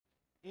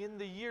In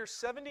the year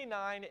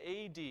 79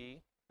 AD,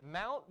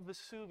 Mount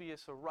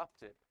Vesuvius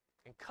erupted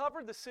and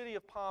covered the city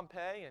of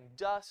Pompeii in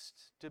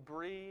dust,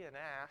 debris, and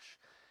ash,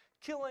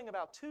 killing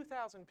about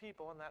 2,000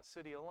 people in that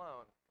city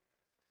alone.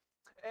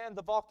 And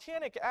the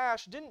volcanic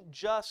ash didn't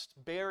just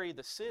bury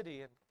the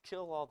city and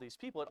kill all these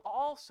people, it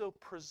also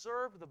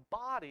preserved the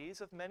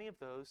bodies of many of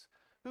those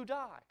who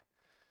died.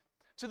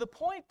 To the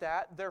point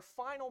that their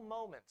final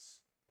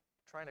moments,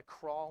 trying to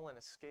crawl and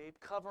escape,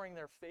 covering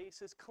their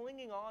faces,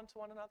 clinging on to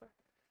one another,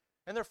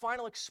 and their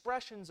final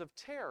expressions of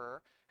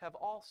terror have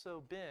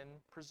also been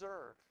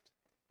preserved.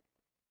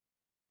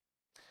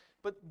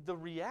 But the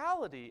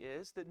reality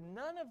is that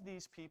none of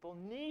these people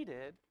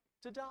needed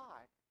to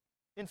die.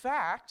 In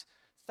fact,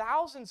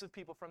 thousands of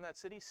people from that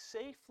city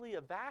safely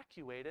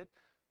evacuated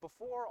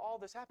before all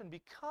this happened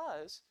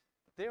because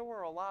there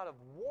were a lot of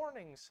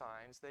warning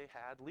signs they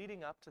had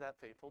leading up to that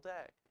fateful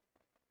day.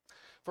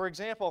 For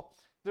example,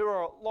 there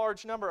were a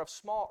large number of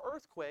small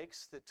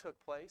earthquakes that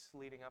took place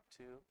leading up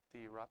to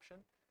the eruption.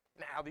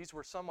 Now, these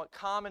were somewhat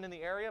common in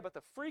the area, but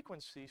the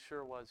frequency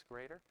sure was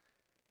greater.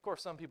 Of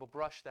course, some people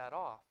brushed that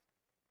off.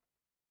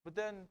 But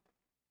then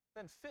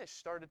fish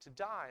started to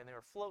die and they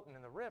were floating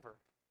in the river.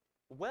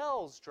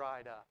 Wells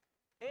dried up.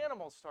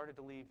 Animals started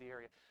to leave the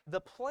area. The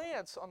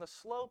plants on the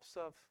slopes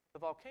of the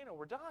volcano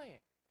were dying.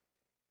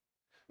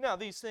 Now,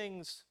 these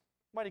things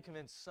might have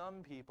convinced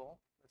some people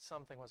that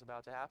something was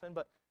about to happen,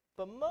 but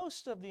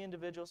most of the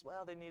individuals,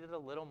 well, they needed a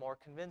little more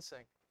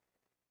convincing.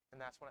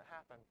 And that's when it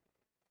happened.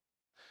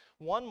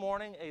 One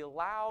morning, a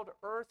loud,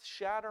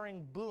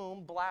 earth-shattering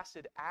boom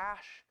blasted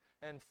ash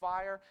and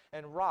fire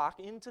and rock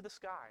into the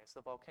sky as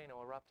the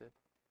volcano erupted.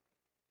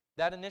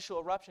 That initial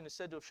eruption is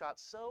said to have shot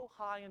so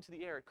high into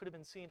the air it could have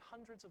been seen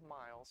hundreds of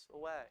miles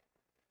away.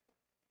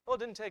 Well, it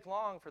didn't take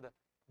long for the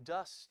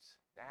dust,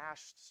 the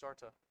ash to start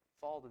to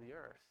fall to the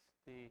earth.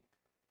 The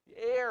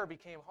air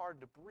became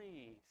hard to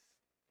breathe.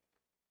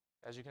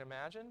 As you can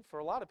imagine, for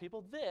a lot of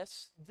people,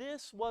 this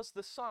was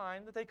the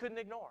sign that they couldn't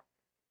ignore.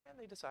 And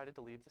they decided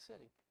to leave the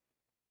city.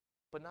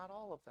 But not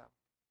all of them.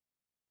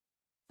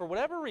 For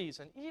whatever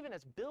reason, even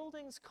as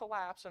buildings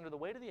collapsed under the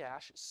weight of the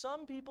ash,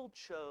 some people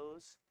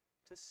chose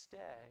to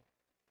stay.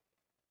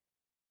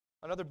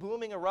 Another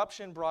booming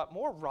eruption brought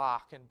more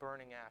rock and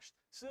burning ash.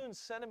 Soon,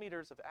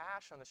 centimeters of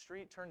ash on the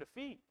street turned to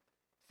feet.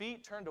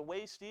 Feet turned to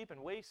waist deep,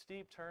 and waist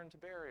deep turned to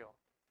burial.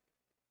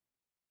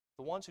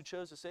 The ones who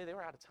chose to stay, they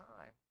were out of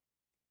time.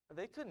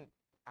 They couldn't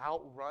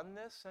outrun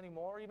this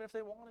anymore, even if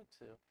they wanted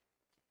to.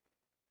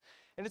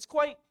 And it's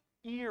quite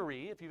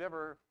eerie, if you've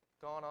ever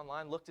gone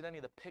online, looked at any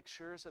of the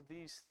pictures of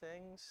these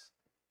things.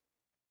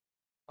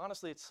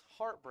 Honestly, it's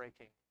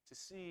heartbreaking to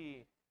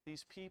see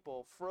these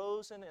people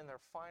frozen in their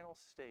final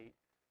state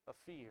of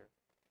fear.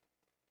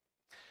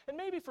 And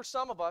maybe for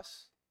some of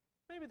us,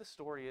 maybe the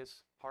story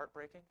is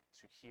heartbreaking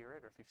as you hear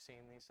it or if you've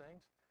seen these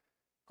things.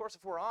 Of course,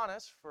 if we're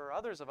honest, for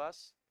others of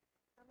us,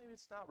 maybe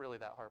it's not really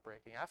that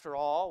heartbreaking. After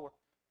all, we're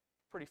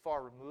pretty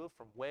far removed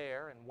from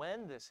where and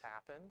when this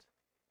happened.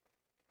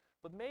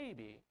 But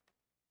maybe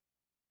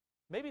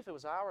if it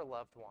was our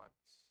loved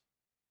ones,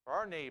 or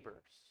our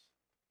neighbors,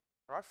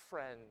 or our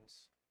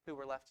friends who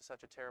were left to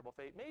such a terrible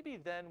fate, maybe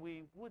then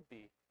we would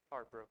be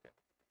heartbroken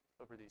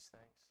over these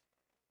things.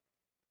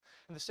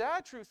 And the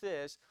sad truth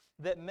is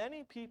that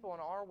many people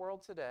in our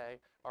world today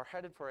are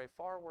headed for a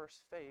far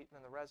worse fate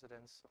than the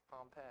residents of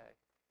Pompeii.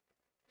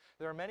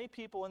 There are many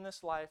people in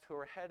this life who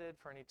are headed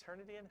for an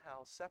eternity in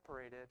hell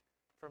separated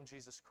from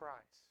Jesus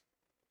Christ.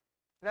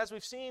 And as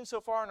we've seen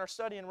so far in our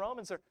study in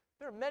Romans, there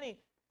are many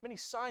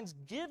signs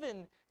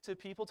given to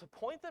people to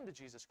point them to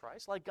Jesus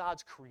Christ, like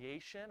God's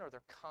creation or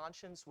their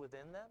conscience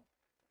within them.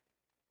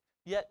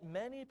 Yet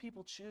many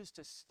people choose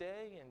to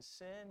stay in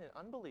sin and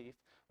unbelief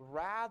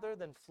rather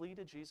than flee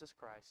to Jesus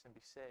Christ and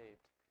be saved.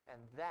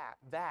 And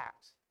that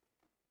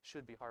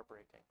should be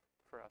heartbreaking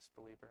for us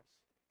believers.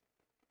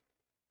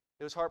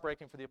 It was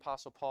heartbreaking for the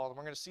Apostle Paul, and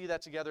we're going to see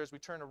that together as we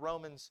turn to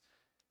Romans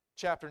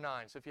chapter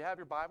 9. So if you have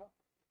your Bible,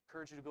 I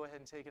encourage you to go ahead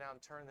and take it out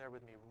and turn there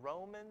with me.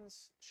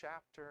 Romans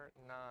chapter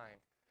 9.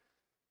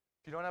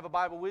 If you don't have a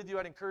Bible with you,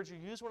 I'd encourage you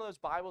to use one of those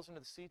Bibles into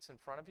the seats in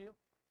front of you.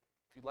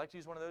 If you'd like to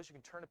use one of those, you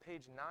can turn to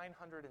page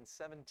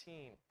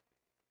 917.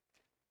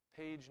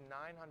 Page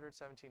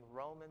 917,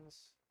 Romans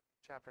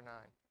chapter 9.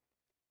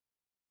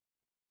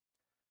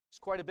 There's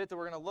quite a bit that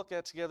we're going to look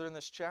at together in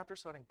this chapter,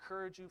 so I'd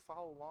encourage you to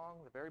follow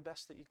along the very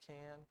best that you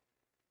can.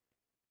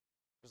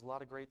 There's a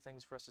lot of great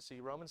things for us to see.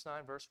 Romans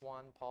 9, verse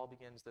 1, Paul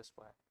begins this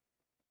way.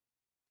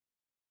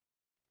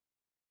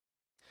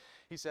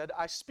 He said,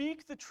 I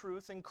speak the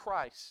truth in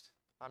Christ.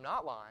 I'm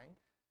not lying.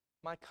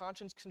 My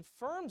conscience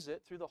confirms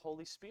it through the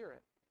Holy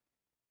Spirit.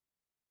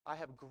 I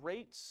have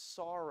great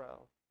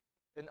sorrow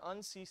and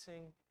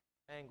unceasing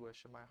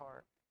anguish in my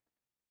heart.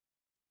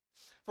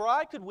 For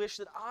I could wish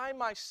that I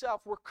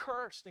myself were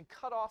cursed and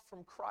cut off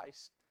from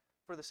Christ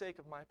for the sake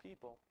of my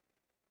people,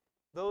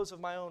 those of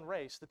my own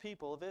race, the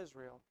people of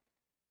Israel.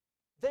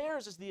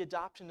 Theirs is the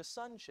adoption to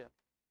sonship.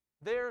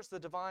 Theirs the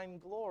divine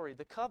glory,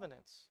 the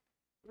covenants,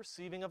 the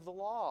receiving of the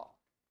law,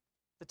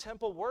 the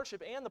temple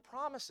worship, and the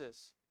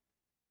promises.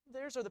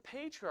 Theirs are the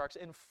patriarchs,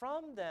 and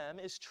from them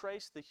is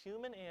traced the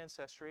human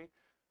ancestry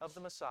of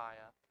the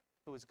Messiah,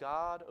 who is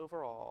God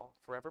over all,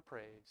 forever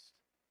praised.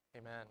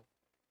 Amen.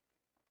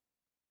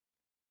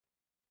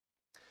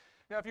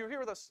 Now, if you were here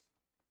with us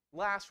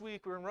last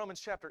week, we were in Romans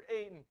chapter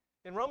 8, and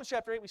in Romans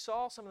chapter 8, we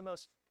saw some of the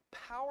most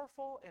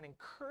powerful and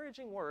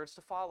encouraging words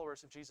to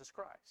followers of Jesus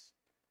Christ.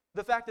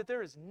 The fact that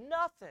there is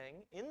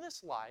nothing in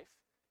this life,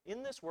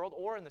 in this world,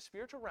 or in the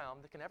spiritual realm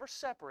that can ever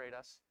separate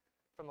us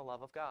from the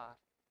love of God.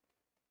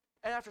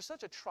 And after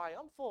such a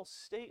triumphal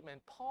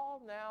statement,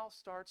 Paul now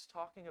starts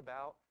talking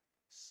about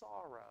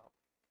sorrow.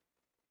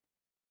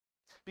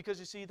 Because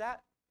you see,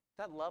 that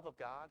love of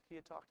God he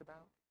had talked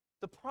about,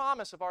 the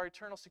promise of our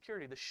eternal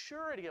security, the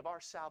surety of our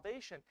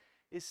salvation,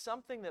 is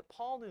something that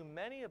Paul knew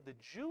many of the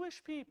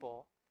Jewish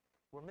people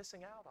were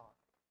missing out on.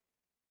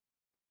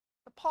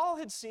 Paul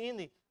had seen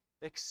the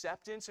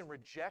acceptance and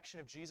rejection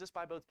of Jesus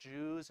by both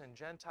Jews and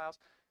Gentiles.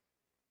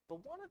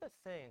 But one of the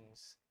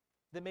things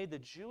that made the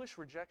Jewish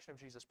rejection of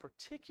Jesus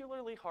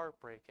particularly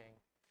heartbreaking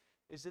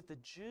is that the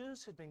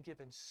Jews had been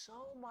given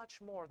so much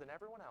more than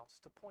everyone else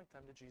to point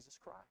them to Jesus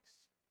Christ.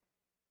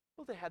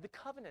 Well, they had the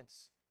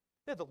covenants.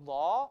 They had the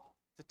law,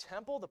 the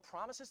temple, the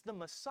promises. The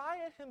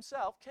Messiah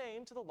himself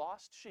came to the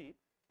lost sheep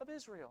of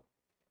Israel.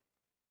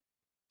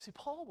 See,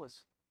 Paul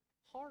was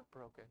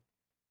heartbroken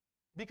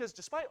because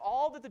despite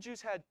all that the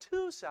Jews had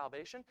to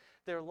salvation,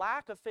 their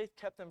lack of faith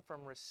kept them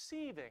from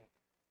receiving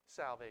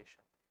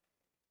salvation.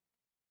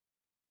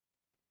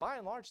 By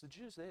and large, the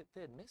Jews,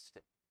 they had missed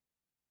it.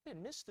 They had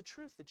missed the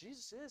truth that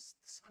Jesus is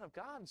the Son of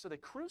God, and so they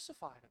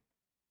crucified him.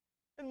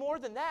 And more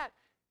than that,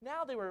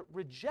 now they were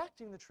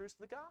rejecting the truth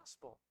of the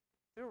gospel.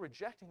 They were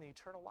rejecting the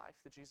eternal life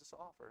that Jesus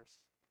offers.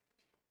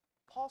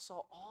 Paul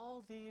saw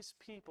all these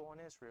people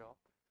in Israel,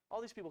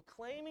 all these people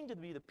claiming to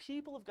be the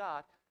people of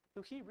God,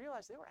 who he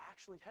realized they were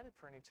actually headed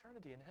for an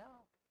eternity in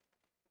hell.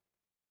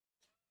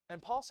 And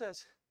Paul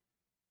says,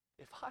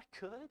 if I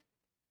could,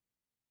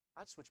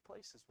 I'd switch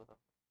places with them.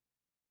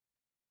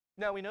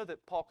 Now, we know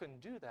that Paul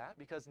couldn't do that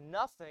because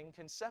nothing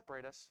can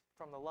separate us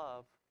from the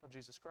love of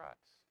Jesus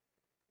Christ.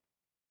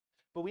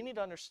 But we need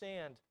to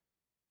understand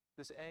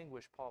this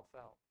anguish Paul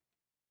felt.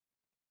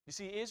 You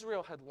see,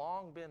 Israel had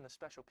long been the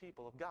special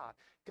people of God.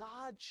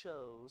 God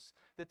chose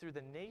that through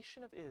the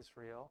nation of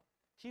Israel,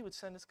 he would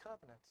send his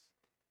covenants,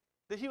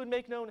 that he would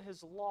make known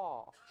his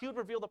law. He would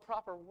reveal the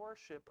proper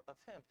worship of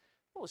him.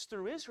 It was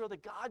through Israel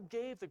that God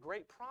gave the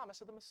great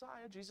promise of the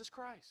Messiah, Jesus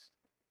Christ.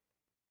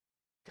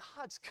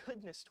 God's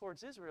goodness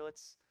towards Israel,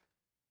 it's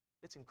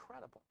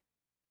incredible.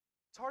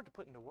 It's hard to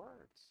put into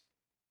words.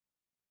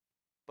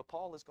 But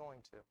Paul is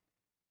going to.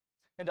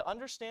 And to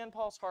understand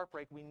Paul's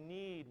heartbreak, we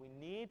need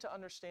to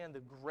understand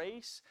the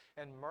grace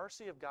and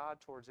mercy of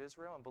God towards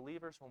Israel. And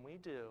believers, when we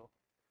do,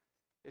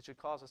 it should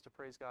cause us to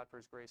praise God for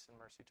his grace and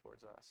mercy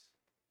towards us.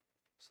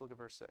 Let's look at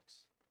verse 6.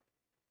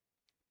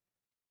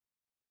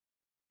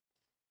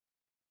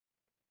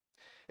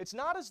 It's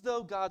not as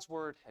though God's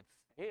word had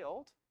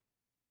failed,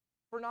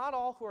 for not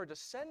all who are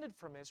descended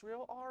from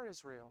Israel are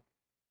Israel.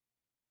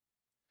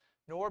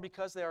 Nor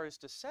because they are his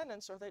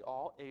descendants are they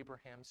all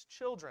Abraham's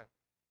children.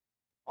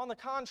 On the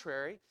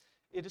contrary,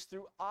 it is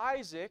through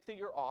Isaac that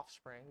your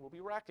offspring will be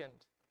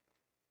reckoned.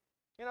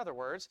 In other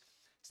words,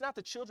 it's not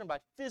the children by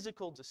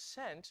physical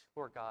descent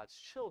who are God's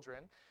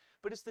children,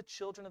 but it's the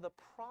children of the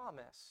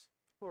promise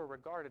who are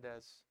regarded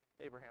as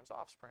Abraham's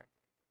offspring.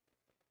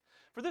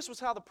 For this was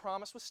how the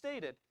promise was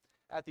stated.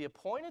 At the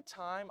appointed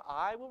time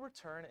I will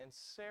return and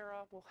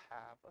Sarah will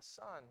have a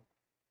son.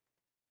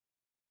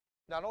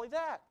 Not only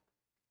that,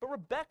 but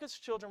Rebekah's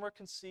children were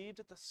conceived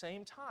at the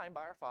same time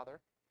by our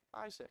father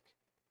Isaac.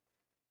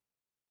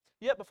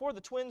 Yet before the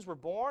twins were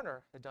born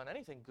or had done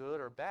anything good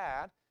or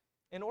bad,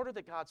 in order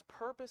that God's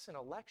purpose and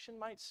election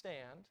might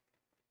stand,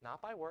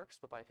 not by works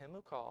but by him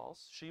who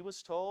calls, she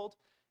was told,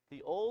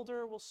 the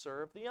older will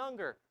serve the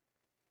younger.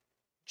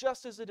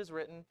 Just as it is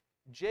written,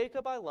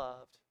 Jacob I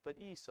loved, but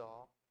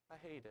Esau I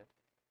hated.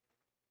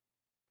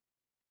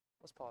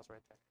 Let's pause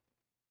right there.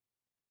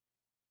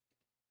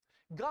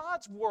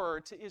 God's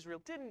word to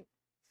Israel didn't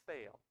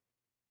fail.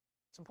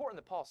 It's important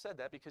that Paul said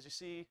that because you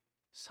see,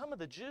 some of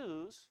the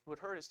Jews who had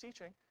heard his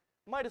teaching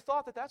might have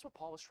thought that that's what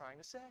Paul was trying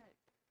to say.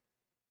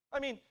 I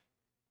mean,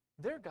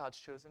 they're God's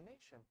chosen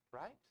nation,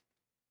 right?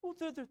 Well,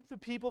 they're the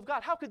people of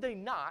God. How could they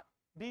not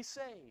be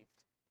saved?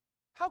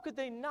 How could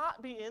they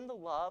not be in the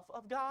love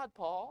of God,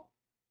 Paul?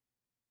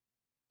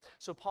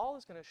 So Paul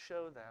is going to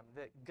show them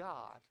that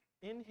God,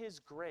 in his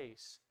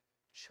grace,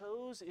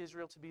 chose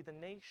Israel to be the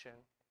nation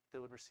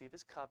that would receive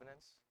his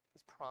covenants,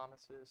 his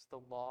promises,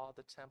 the law,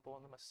 the temple,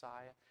 and the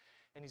Messiah.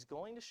 And he's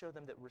going to show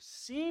them that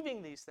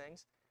receiving these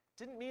things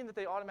didn't mean that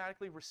they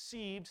automatically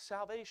received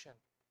salvation.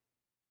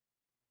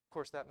 Of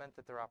course, that meant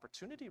that their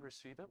opportunity to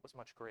receive it was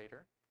much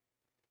greater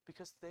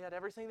because they had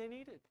everything they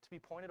needed to be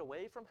pointed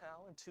away from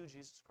hell and to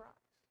Jesus Christ.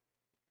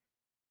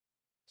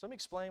 So let me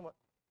explain what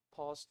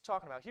Paul is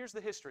talking about. Here's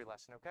the history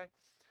lesson, okay?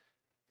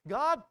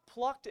 God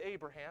plucked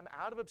Abraham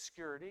out of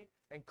obscurity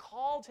and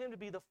called him to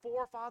be the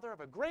forefather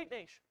of a great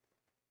nation.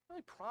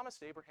 He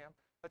promised Abraham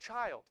a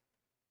child.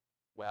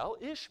 Well,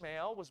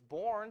 Ishmael was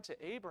born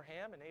to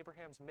Abraham and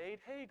Abraham's maid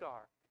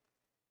Hagar.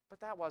 But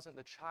that wasn't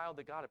the child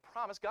that God had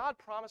promised. God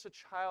promised a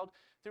child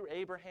through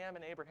Abraham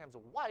and Abraham's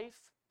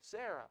wife,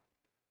 Sarah.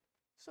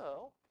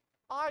 So,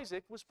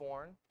 Isaac was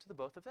born to the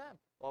both of them.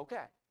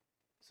 Okay,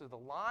 so the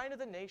line of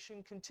the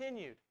nation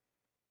continued.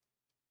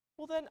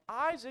 Well, then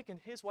Isaac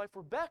and his wife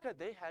Rebekah,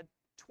 they had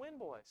twin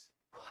boys.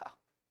 Wow,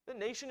 the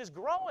nation is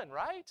growing,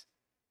 right?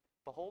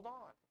 But hold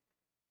on.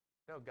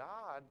 No,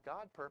 God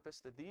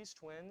purposed that these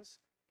twins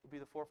would be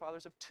the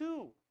forefathers of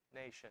two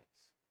nations.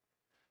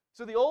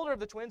 So the older of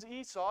the twins,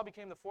 Esau,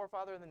 became the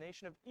forefather of the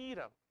nation of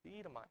Edom, the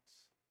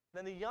Edomites.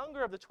 Then the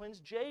younger of the twins,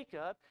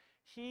 Jacob,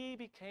 he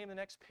became the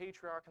next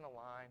patriarch in the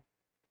line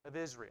of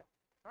Israel.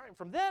 All right,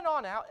 from then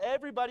on out,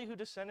 everybody who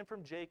descended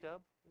from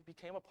Jacob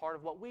became a part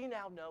of what we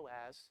now know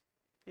as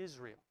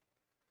Israel.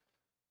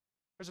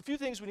 There's a few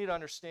things we need to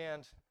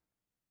understand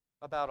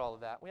about all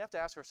of that. We have to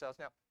ask ourselves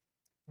now,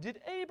 did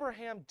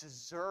Abraham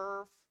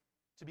deserve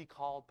to be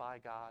called by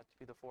God to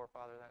be the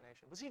forefather of that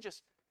nation?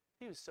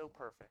 He was so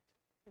perfect.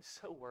 He was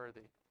so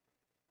worthy.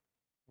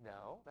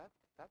 No,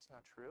 that's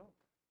not true.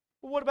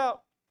 Well,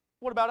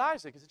 what about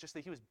Isaac? Is it just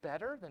that he was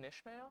better than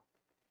Ishmael?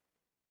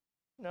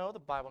 No, the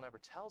Bible never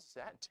tells us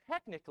that.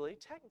 Technically,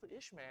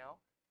 Ishmael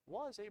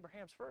was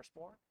Abraham's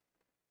firstborn.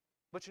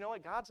 But you know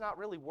what? God's not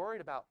really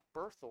worried about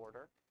birth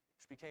order,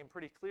 which became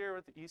pretty clear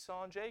with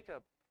Esau and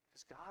Jacob,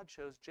 because God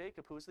chose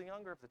Jacob, who was the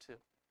younger of the two.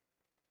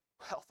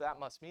 Well, that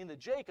must mean that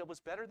Jacob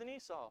was better than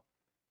Esau.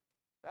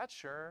 That's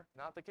sure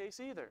not the case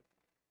either.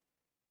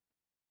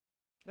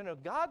 No,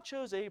 God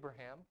chose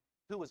Abraham,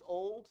 who was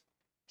old,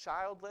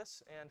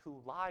 childless, and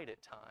who lied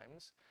at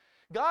times.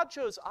 God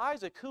chose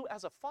Isaac, who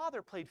as a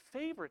father played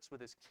favorites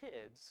with his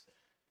kids.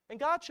 And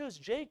God chose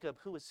Jacob,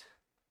 who was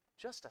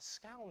just a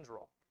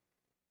scoundrel.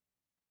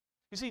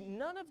 You see,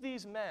 none of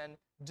these men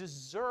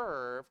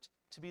deserved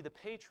to be the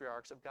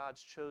patriarchs of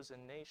God's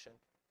chosen nation.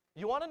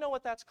 You want to know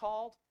what that's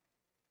called?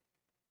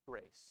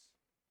 Grace.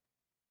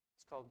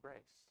 It's called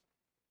grace.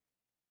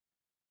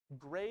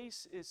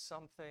 Grace is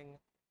something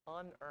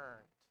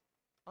unearned,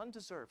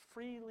 undeserved,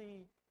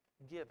 freely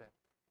given.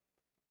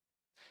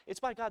 It's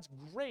by God's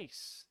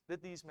grace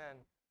that these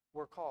men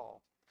were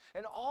called.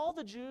 And all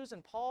the Jews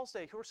in Paul's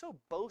day who were so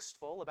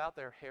boastful about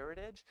their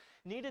heritage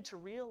needed to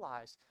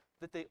realize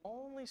that they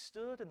only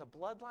stood in the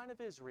bloodline of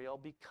Israel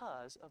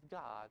because of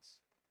God's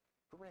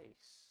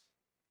grace.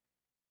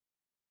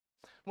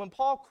 When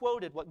Paul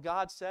quoted what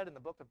God said in the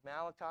book of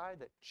Malachi,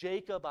 that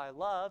Jacob I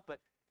love, but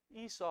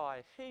Esau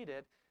I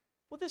hated,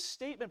 well, this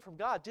statement from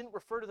God didn't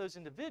refer to those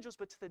individuals,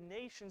 but to the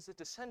nations that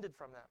descended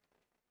from them.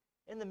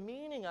 And the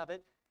meaning of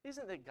it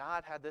isn't that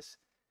God had this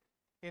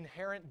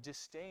inherent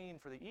disdain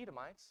for the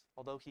Edomites,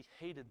 although he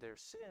hated their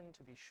sin,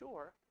 to be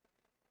sure,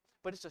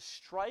 but it's a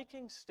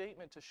striking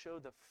statement to show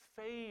the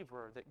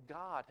favor that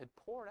God had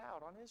poured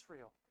out on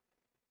Israel.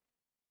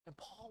 And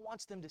Paul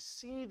wants them to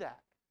see that.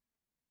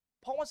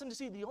 Paul wants them to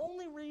see the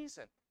only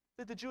reason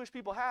that the Jewish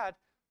people had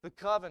the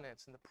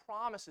covenants and the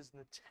promises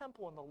and the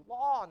temple and the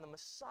law and the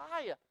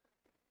Messiah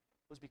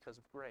was because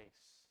of grace.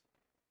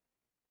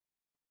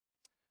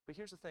 But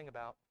here's the thing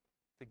about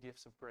the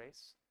gifts of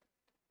grace.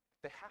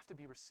 They have to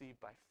be received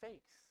by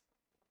faith.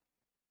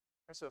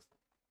 And so if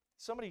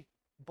somebody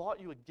bought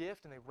you a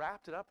gift and they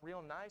wrapped it up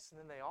real nice and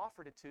then they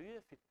offered it to you,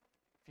 if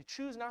you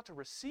choose not to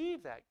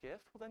receive that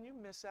gift, well, then you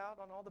miss out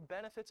on all the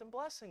benefits and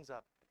blessings of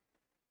it.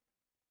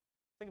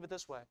 Think of it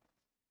this way.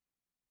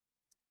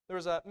 There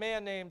was a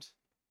man named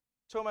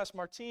Tomas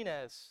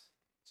Martinez.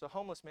 It's a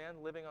homeless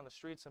man living on the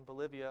streets in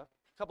Bolivia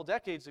a couple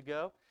decades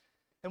ago.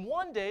 And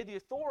one day the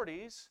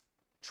authorities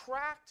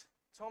tracked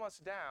Tomas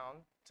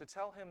down to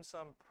tell him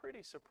some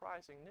pretty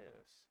surprising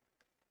news.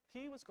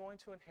 He was going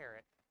to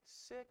inherit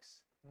 $6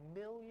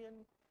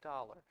 million.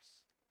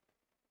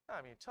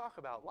 I mean, talk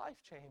about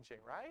life-changing,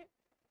 right?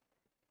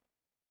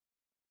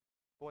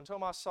 But when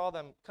Tomas saw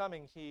them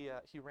coming, he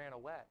ran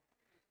away.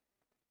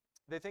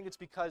 They think it's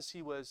because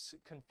he was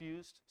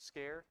confused,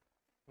 scared.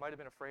 Might have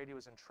been afraid he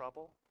was in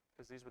trouble,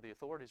 because these were the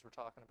authorities we're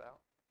talking about.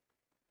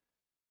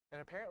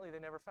 And apparently they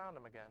never found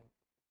him again.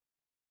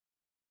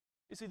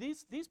 You see,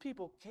 these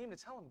people came to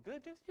tell him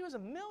good news. He was a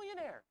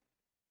millionaire.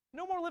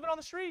 No more living on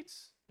the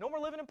streets. No more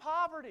living in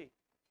poverty.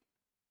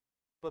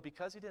 But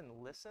because he didn't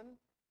listen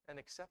and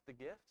accept the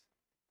gift,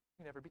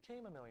 he never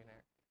became a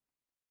millionaire.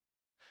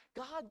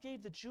 God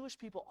gave the Jewish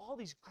people all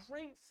these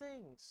great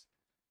things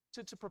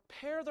to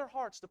prepare their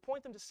hearts, to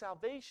point them to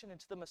salvation and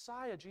to the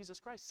Messiah, Jesus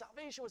Christ.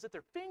 Salvation was at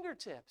their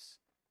fingertips.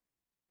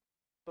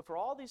 But for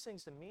all these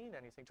things to mean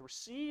anything, to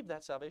receive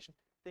that salvation,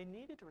 they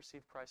needed to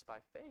receive Christ by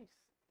faith.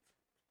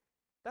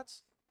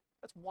 That's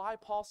why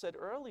Paul said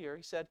earlier,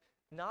 he said,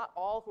 not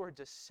all who are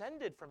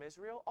descended from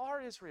Israel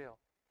are Israel.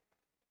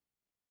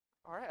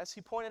 All right, as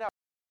he pointed out,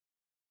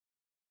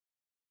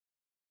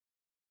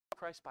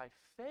 Christ by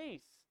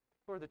faith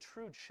who are the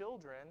true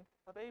children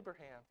of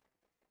Abraham.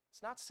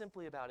 It's not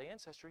simply about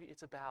ancestry,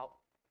 it's about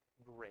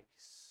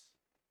grace.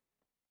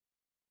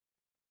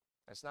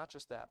 And it's not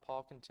just that.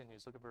 Paul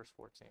continues. Look at verse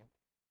 14.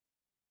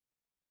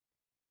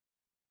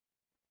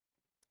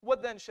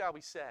 What then shall we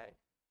say?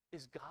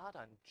 Is God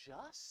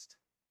unjust?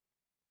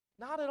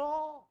 Not at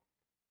all.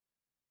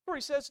 For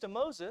he says to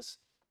Moses,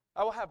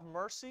 I will have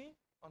mercy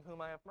on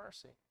whom I have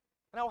mercy,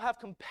 and I will have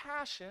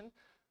compassion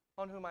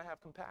on whom I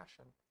have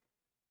compassion.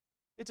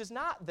 It does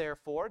not,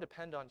 therefore,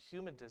 depend on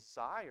human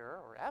desire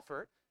or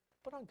effort,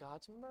 but on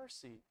God's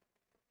mercy.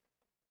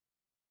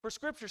 For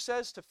Scripture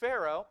says to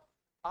Pharaoh,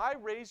 I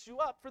raised you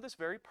up for this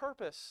very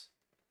purpose,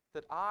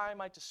 that I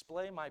might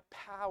display my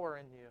power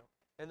in you,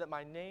 and that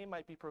my name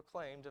might be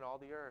proclaimed in all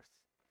the earth.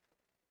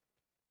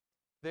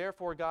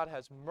 Therefore, God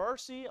has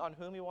mercy on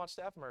whom he wants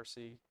to have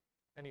mercy,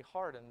 and he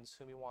hardens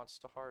whom he wants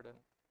to harden.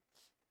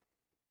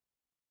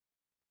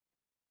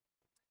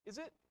 Is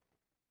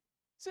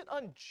it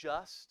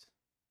unjust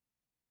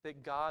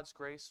that God's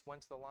grace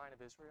went to the line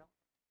of Israel?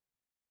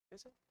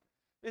 Is it?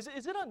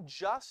 Is it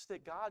unjust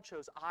that God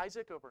chose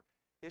Isaac over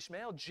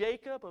Ishmael,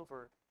 Jacob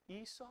over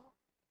Esau?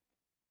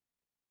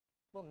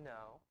 Well,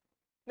 no.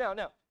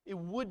 No. It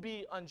would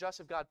be unjust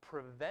if God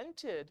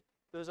prevented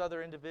those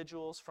other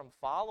individuals from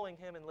following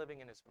him and living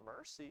in his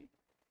mercy,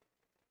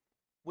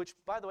 which,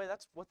 by the way,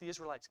 that's what the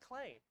Israelites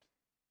claimed,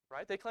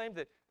 right? They claimed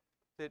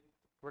that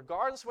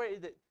regardless of way,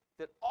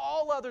 that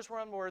all others were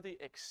unworthy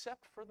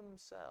except for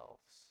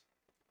themselves.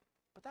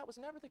 But that was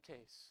never the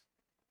case.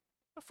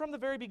 From the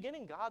very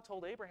beginning, God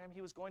told Abraham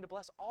he was going to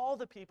bless all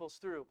the peoples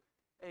through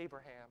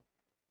Abraham.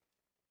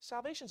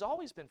 Salvation's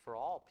always been for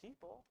all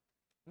people.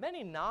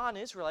 Many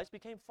non-Israelites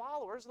became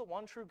followers of the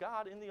one true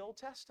God in the Old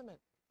Testament.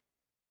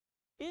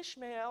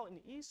 Ishmael and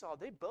Esau,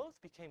 they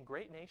both became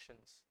great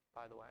nations,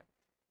 by the way.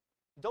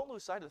 Don't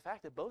lose sight of the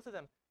fact that both of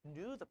them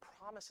knew the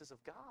promises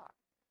of God.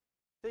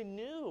 They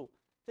knew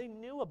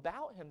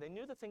about him. They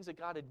knew the things that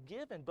God had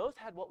given. Both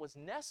had what was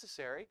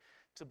necessary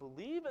to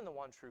believe in the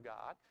one true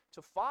God,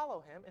 to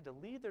follow him, and to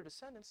lead their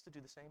descendants to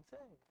do the same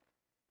thing.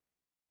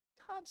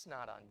 God's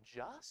not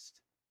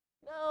unjust.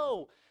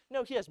 No,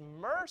 he has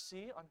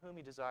mercy on whom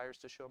he desires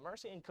to show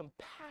mercy, and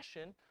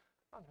compassion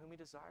on whom he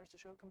desires to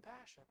show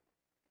compassion.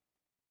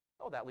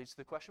 Oh, that leads to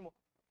the question, well,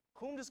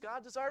 whom does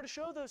God desire to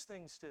show those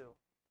things to?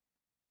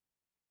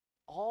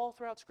 All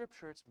throughout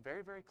Scripture, it's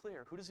very, very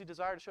clear. Who does he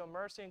desire to show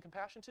mercy and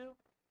compassion to?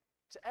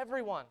 To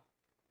everyone.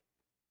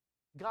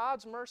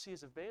 God's mercy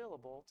is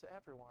available to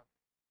everyone.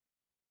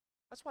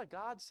 That's why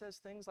God says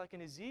things like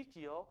in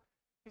Ezekiel,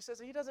 he says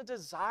that he doesn't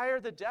desire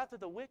the death of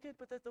the wicked,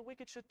 but that the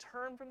wicked should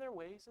turn from their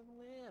ways and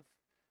live.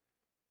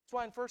 That's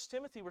why in 1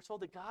 Timothy we're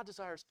told that God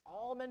desires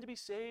all men to be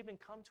saved and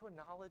come to a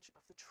knowledge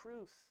of the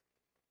truth.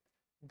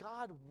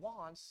 God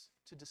wants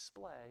to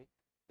display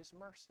his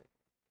mercy.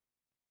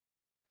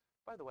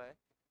 By the way,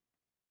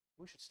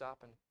 we should stop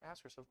and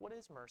ask ourselves, what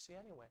is mercy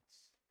anyways?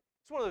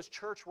 It's one of those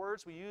church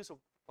words we use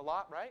a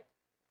lot, right?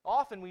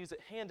 Often we use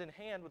it hand in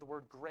hand with the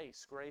word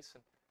grace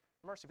and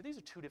mercy, but these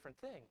are two different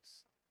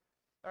things.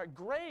 All right,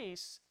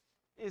 grace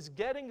is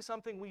getting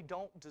something we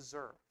don't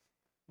deserve.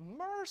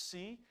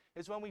 Mercy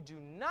is when we do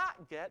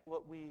not get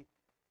what we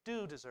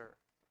do deserve.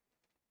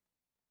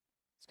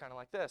 It's kind of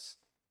like this.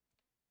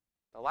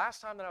 The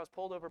last time that I was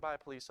pulled over by a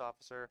police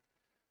officer,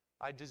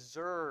 I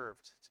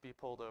deserved to be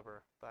pulled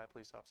over by a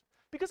police officer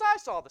because I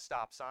saw the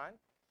stop sign.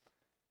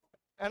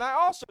 And I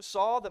also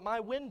saw that my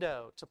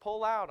window to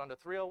pull out onto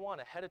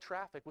 301 ahead of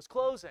traffic was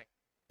closing.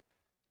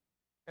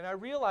 And I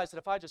realized that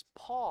if I just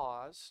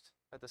paused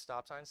at the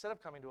stop sign instead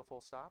of coming to a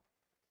full stop,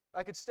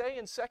 I could stay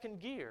in second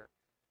gear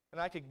and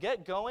I could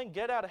get going,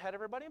 get out ahead of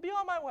everybody, and be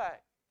on my way.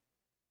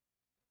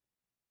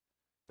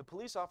 The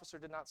police officer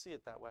did not see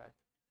it that way.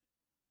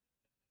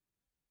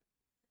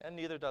 And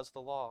neither does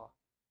the law.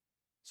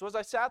 So as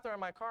I sat there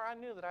in my car, I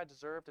knew that I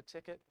deserved a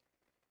ticket.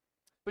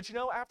 But you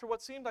know, after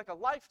what seemed like a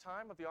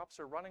lifetime of the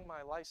officer running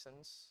my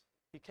license,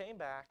 he came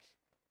back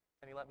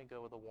and he let me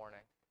go with a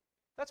warning.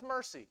 That's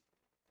mercy.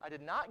 I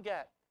did not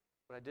get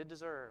what I did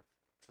deserve,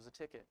 which was a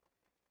ticket.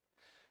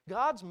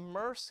 God's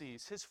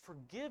mercies, his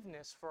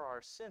forgiveness for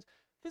our sins,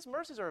 his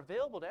mercies are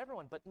available to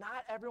everyone, but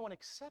not everyone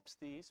accepts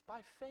these by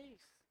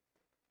faith.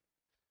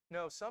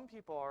 No, some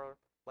people are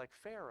like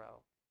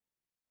Pharaoh,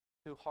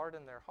 who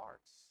hardened their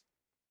hearts.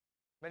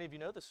 Many of you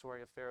know the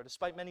story of Pharaoh.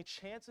 Despite many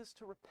chances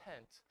to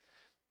repent,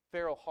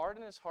 Pharaoh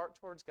hardened his heart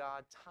towards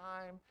God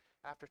time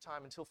after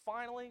time until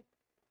finally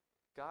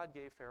God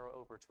gave Pharaoh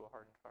over to a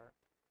hardened heart.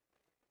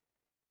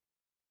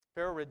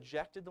 Pharaoh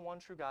rejected the one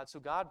true God, so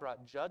God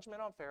brought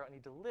judgment on Pharaoh and he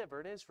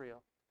delivered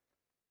Israel.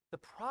 The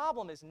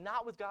problem is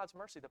not with God's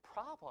mercy. The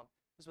problem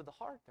is with the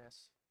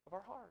hardness of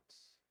our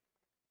hearts.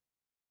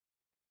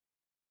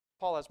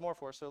 Paul has more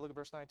for us, so look at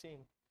verse 19. It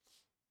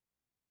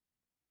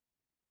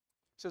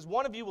says,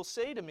 one of you will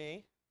say to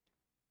me,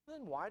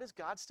 then why does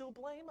God still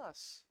blame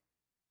us?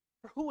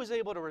 For who is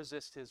able to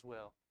resist his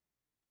will?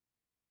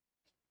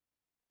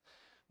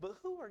 But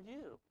who are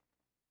you,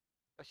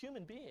 a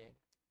human being,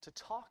 to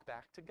talk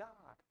back to God?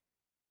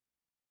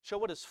 Shall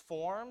what is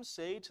formed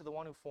say to the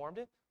one who formed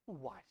it,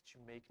 why did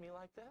you make me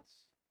like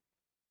this?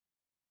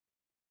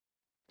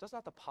 Does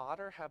not the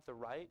potter have the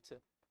right to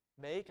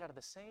make out of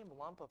the same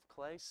lump of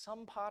clay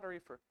some pottery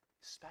for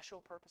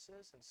special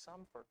purposes and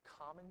some for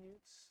common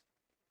use?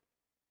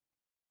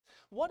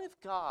 What if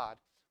God,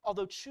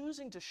 although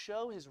choosing to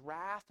show his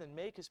wrath and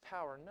make his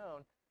power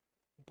known,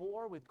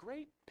 bore with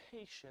great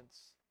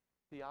patience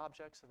the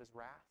objects of his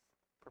wrath,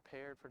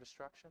 prepared for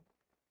destruction?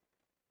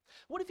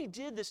 What if he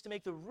did this to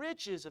make the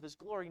riches of his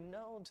glory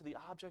known to the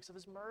objects of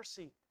his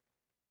mercy,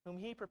 whom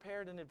he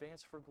prepared in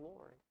advance for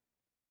glory?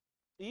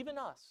 Even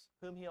us,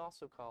 whom he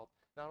also called,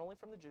 not only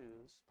from the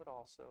Jews, but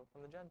also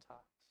from the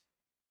Gentiles.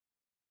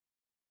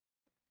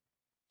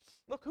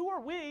 Look, who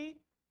are we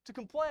to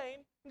complain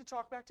and to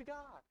talk back to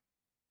God?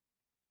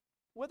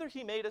 Whether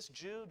he made us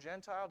Jew,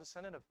 Gentile,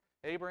 descendant of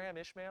Abraham,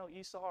 Ishmael,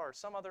 Esau, or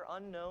some other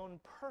unknown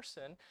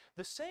person,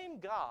 the same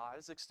God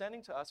is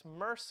extending to us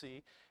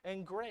mercy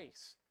and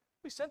grace.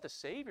 We sent the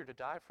Savior to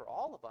die for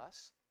all of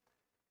us.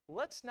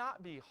 Let's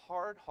not be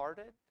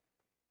hard-hearted,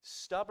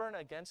 stubborn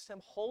against him,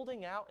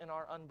 holding out in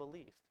our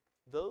unbelief.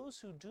 Those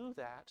who do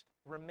that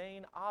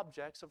remain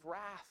objects of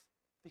wrath,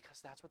 because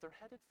that's what they're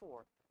headed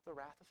for, the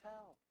wrath of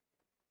hell.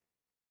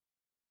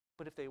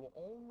 But if they will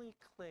only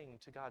cling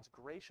to God's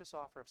gracious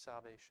offer of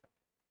salvation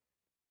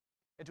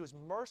and to his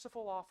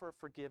merciful offer of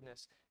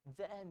forgiveness,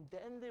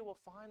 then they will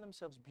find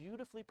themselves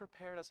beautifully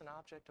prepared as an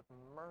object of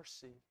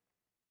mercy,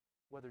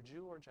 whether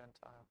Jew or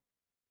Gentile.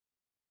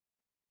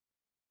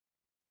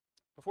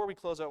 Before we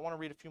close out, I want to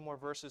read a few more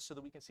verses so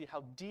that we can see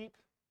how deep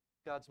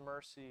God's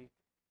mercy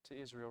to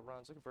Israel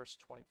runs. Look at verse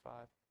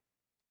 25.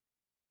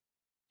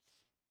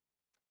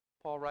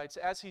 Paul writes,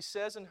 as he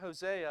says in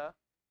Hosea,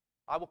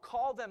 I will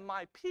call them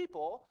my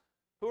people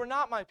who are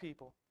not my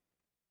people,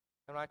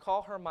 and I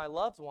call her my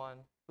loved one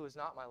who is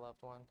not my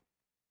loved one.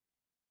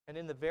 And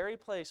in the very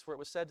place where it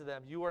was said to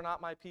them, you are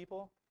not my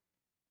people,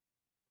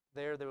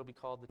 there they will be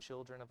called the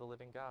children of the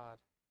living God.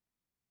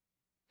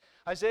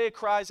 Isaiah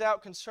cries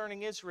out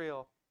concerning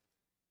Israel,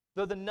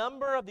 though the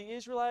number of the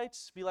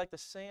Israelites be like the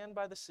sand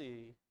by the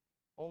sea,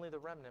 only the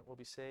remnant will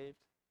be saved.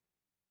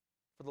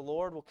 For the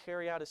Lord will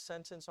carry out his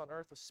sentence on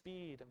earth with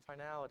speed and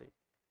finality.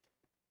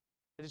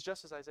 It is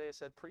just as Isaiah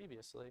said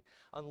previously,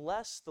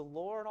 unless the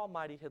Lord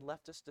Almighty had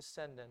left us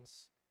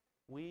descendants,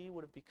 we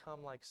would have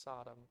become like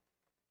Sodom.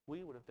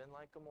 We would have been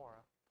like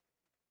Gomorrah.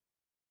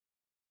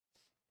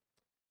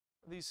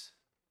 These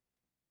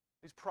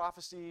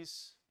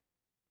prophecies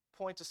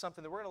point to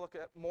something that we're going to look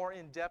at more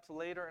in depth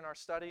later in our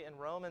study in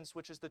Romans,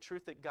 which is the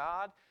truth that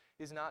God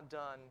is not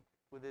done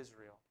with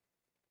Israel.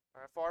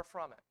 All right, far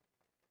from it.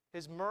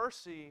 His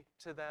mercy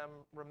to them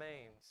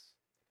remains.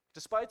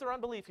 Despite their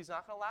unbelief, he's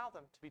not going to allow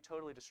them to be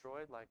totally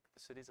destroyed like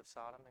the cities of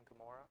Sodom and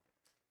Gomorrah.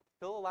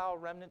 He'll allow a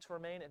remnant to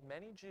remain, and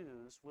many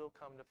Jews will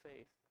come to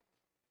faith.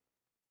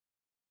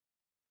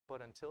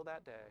 But until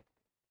that day,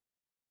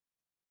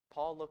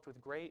 Paul looked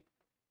with great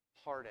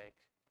heartache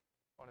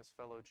on his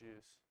fellow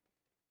Jews.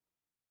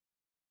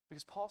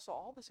 Because Paul saw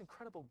all this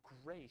incredible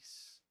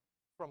grace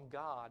from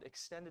God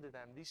extended to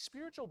them, these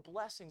spiritual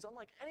blessings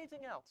unlike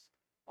anything else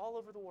all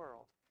over the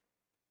world.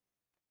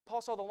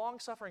 Paul saw the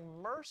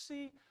long-suffering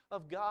mercy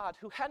of God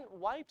who hadn't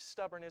wiped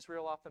stubborn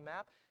Israel off the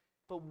map,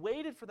 but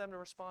waited for them to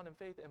respond in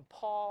faith, and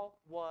Paul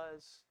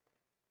was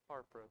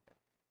heartbroken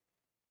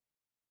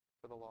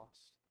for the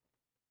lost.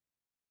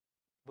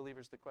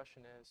 Believers, the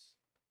question is,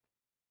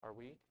 are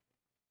we?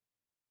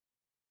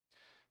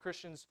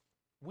 Christians,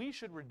 we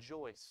should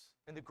rejoice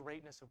in the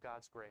greatness of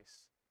God's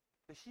grace,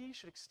 that he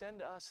should extend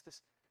to us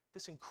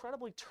this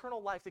incredible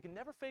eternal life that can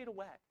never fade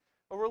away,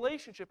 a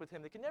relationship with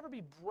him that can never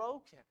be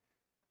broken.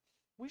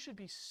 We should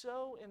be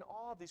so in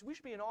awe of these. We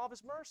should be in awe of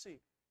his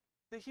mercy,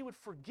 that he would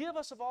forgive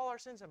us of all our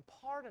sins and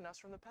pardon us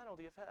from the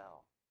penalty of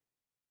hell.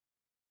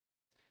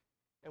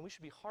 And we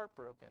should be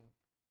heartbroken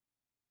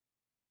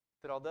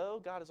that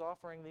although God is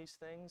offering these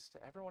things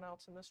to everyone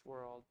else in this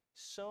world,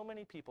 so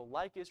many people,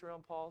 like Israel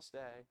in Paul's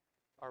day,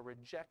 are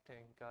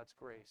rejecting God's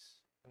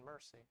grace and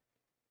mercy.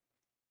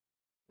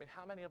 I mean,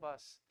 how many of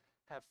us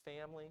have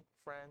family,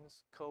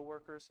 friends,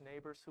 co-workers,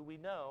 neighbors who we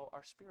know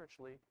are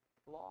spiritually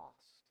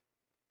lost?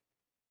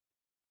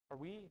 Are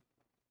we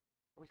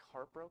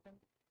heartbroken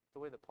the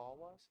way that Paul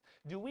was?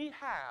 Do we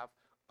have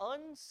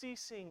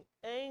unceasing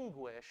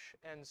anguish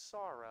and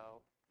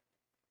sorrow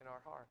in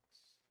our hearts?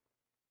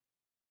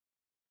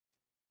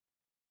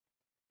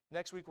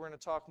 Next week, we're going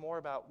to talk more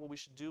about what we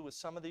should do with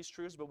some of these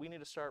truths, but we need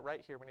to start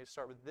right here. We need to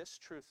start with this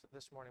truth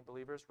this morning,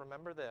 believers.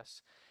 Remember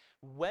this.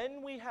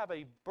 When we have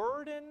a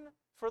burden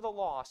for the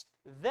lost,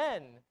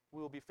 then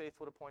we will be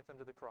faithful to point them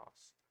to the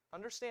cross.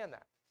 Understand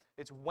that.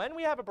 It's when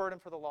we have a burden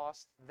for the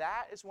lost,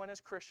 that is when as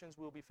Christians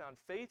we will be found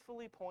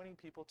faithfully pointing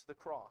people to the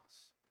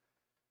cross.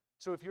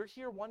 So if you're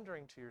here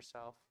wondering to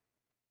yourself,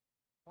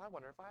 well, I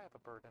wonder if I have a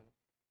burden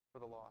for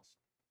the lost.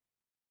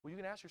 Well, you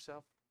can ask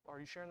yourself, are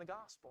you sharing the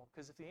gospel?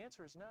 Because if the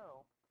answer is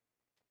no,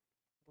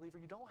 believer,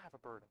 you don't have a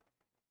burden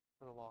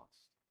for the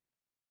lost.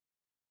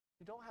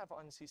 You don't have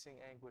unceasing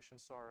anguish and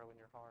sorrow in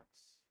your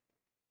hearts.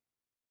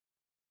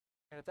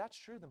 And if that's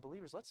true, then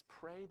believers, let's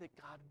pray that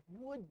God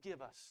would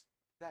give us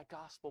that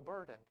gospel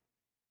burden.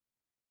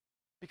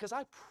 Because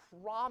I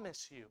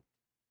promise you,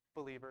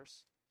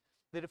 believers,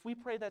 that if we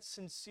pray that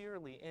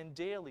sincerely and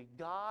daily,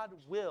 God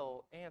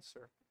will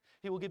answer.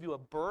 He will give you a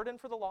burden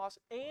for the lost,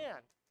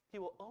 and He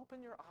will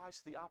open your eyes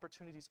to the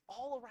opportunities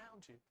all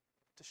around you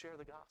to share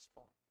the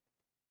gospel.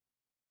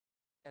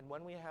 And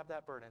when we have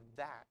that burden,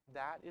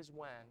 that is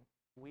when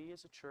we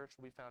as a church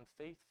will be found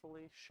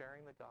faithfully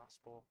sharing the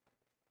gospel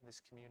in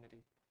this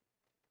community.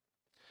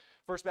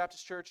 First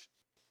Baptist Church,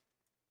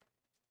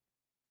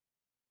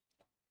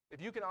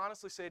 if you can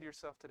honestly say to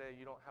yourself today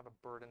you don't have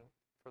a burden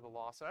for the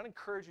lost, and I'd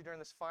encourage you during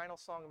this final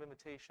song of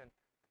invitation,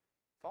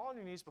 fall on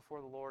your knees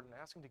before the Lord and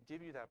ask Him to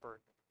give you that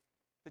burden,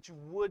 that you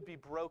would be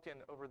broken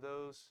over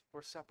those who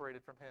are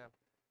separated from Him,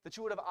 that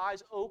you would have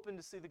eyes open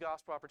to see the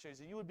gospel opportunities,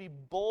 that you would be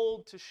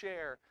bold to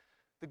share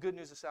the good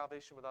news of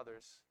salvation with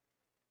others.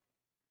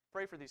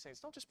 Pray for these things.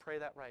 Don't just pray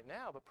that right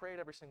now, but pray it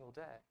every single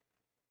day.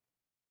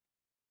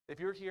 If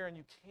you're here and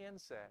you can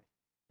say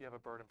you have a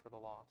burden for the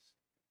lost,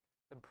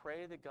 then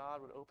pray that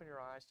God would open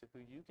your eyes to who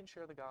you can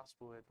share the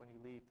gospel with when you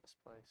leave this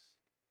place.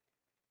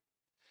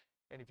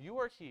 And if you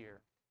are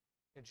here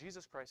and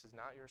Jesus Christ is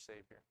not your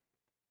Savior,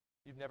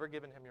 you've never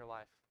given Him your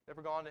life,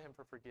 never gone to Him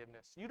for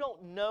forgiveness, you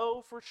don't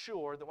know for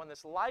sure that when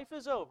this life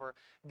is over,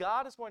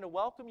 God is going to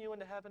welcome you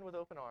into heaven with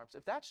open arms.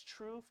 If that's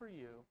true for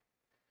you,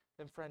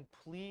 then friend,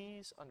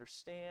 please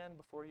understand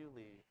before you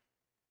leave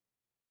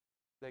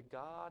that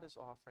God is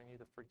offering you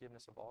the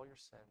forgiveness of all your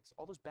sins,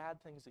 all those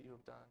bad things that you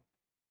have done.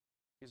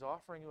 He's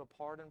offering you a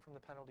pardon from the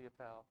penalty of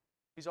hell.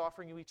 He's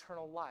offering you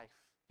eternal life.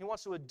 He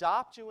wants to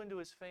adopt you into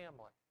His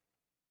family.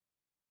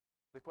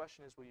 The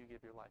question is, will you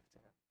give your life to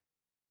Him?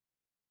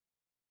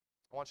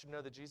 I want you to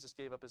know that Jesus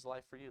gave up His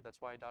life for you.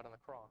 That's why He died on the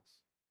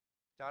cross.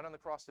 He died on the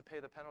cross to pay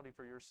the penalty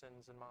for your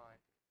sins and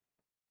mine.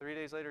 3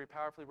 days later, He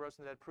powerfully rose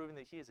from the dead, proving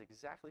that He is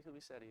exactly who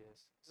He said He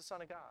is. He's the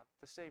Son of God,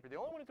 the Savior, the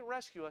only one who can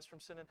rescue us from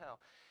sin and hell.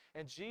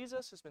 And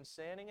Jesus has been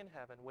standing in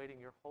heaven waiting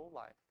your whole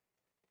life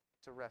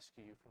to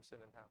rescue you from sin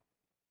and hell.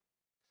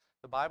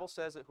 The Bible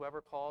says that whoever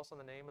calls on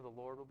the name of the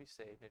Lord will be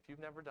saved. And if you've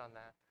never done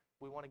that,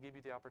 we want to give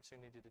you the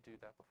opportunity to do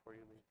that before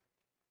you leave.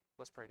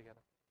 Let's pray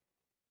together.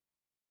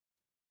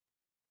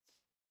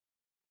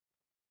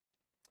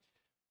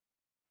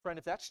 Friend,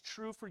 if that's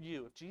true for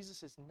you, if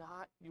Jesus is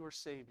not your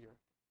Savior,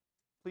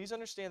 please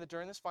understand that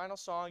during this final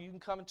song, you can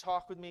come and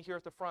talk with me here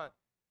at the front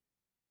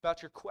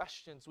about your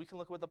questions. We can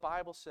look at what the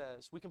Bible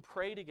says. We can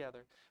pray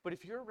together. But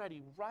if you're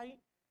ready right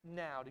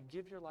now to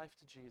give your life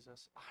to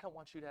Jesus, I don't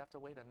want you to have to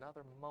wait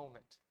another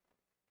moment.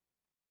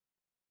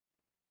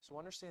 So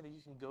understand that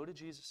you can go to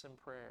Jesus in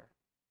prayer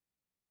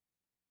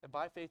and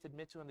by faith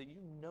admit to Him that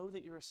you know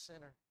that you're a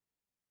sinner,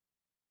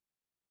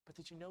 but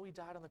that you know He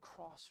died on the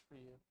cross for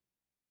you.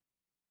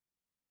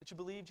 That you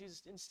believe Jesus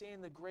didn't stay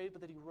in the grave,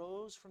 but that He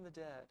rose from the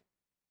dead.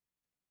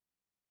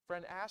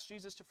 Friend, ask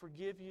Jesus to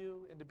forgive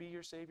you and to be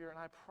your Savior, and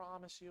I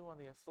promise you on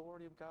the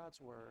authority of God's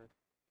Word,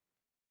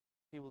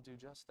 He will do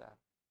just that.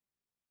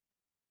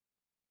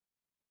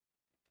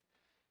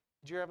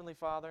 Dear Heavenly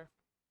Father,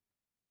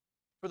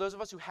 for those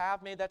of us who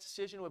have made that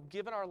decision, who have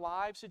given our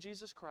lives to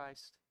Jesus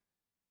Christ,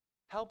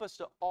 help us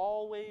to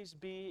always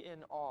be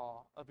in awe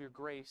of your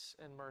grace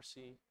and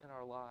mercy in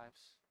our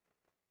lives.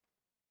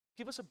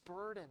 Give us a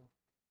burden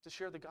to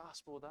share the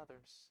gospel with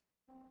others.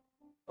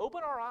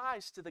 Open our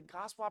eyes to the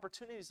gospel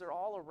opportunities that are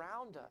all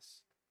around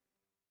us.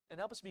 And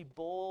help us be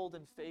bold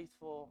and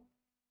faithful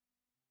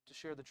to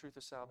share the truth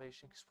of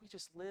salvation, because we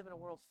just live in a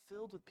world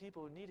filled with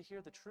people who need to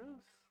hear the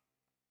truth.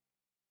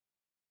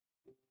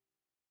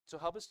 So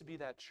help us to be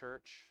that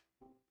church.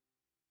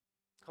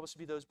 Help us to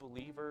be those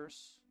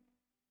believers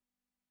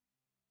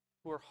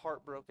who are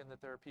heartbroken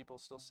that there are people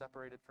still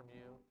separated from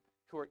you,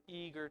 who are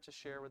eager to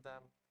share with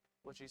them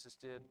what Jesus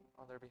did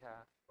on their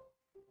behalf.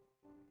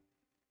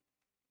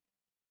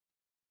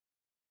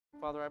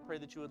 Father, I pray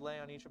that you would lay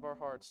on each of our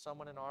hearts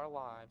someone in our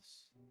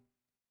lives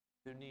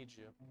who needs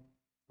you.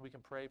 We can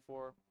pray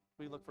for,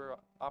 we look for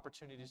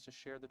opportunities to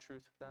share the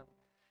truth with them.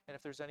 And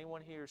if there's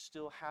anyone here who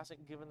still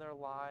hasn't given their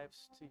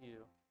lives to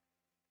you,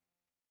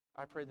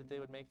 I pray that they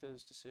would make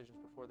those decisions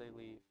before they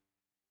leave.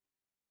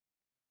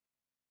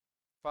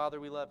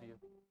 Father, we love you.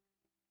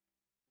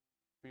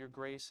 For your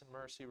grace and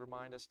mercy,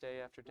 remind us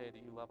day after day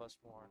that you love us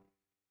more.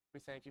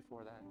 We thank you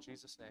for that. In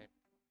Jesus' name,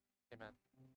 amen.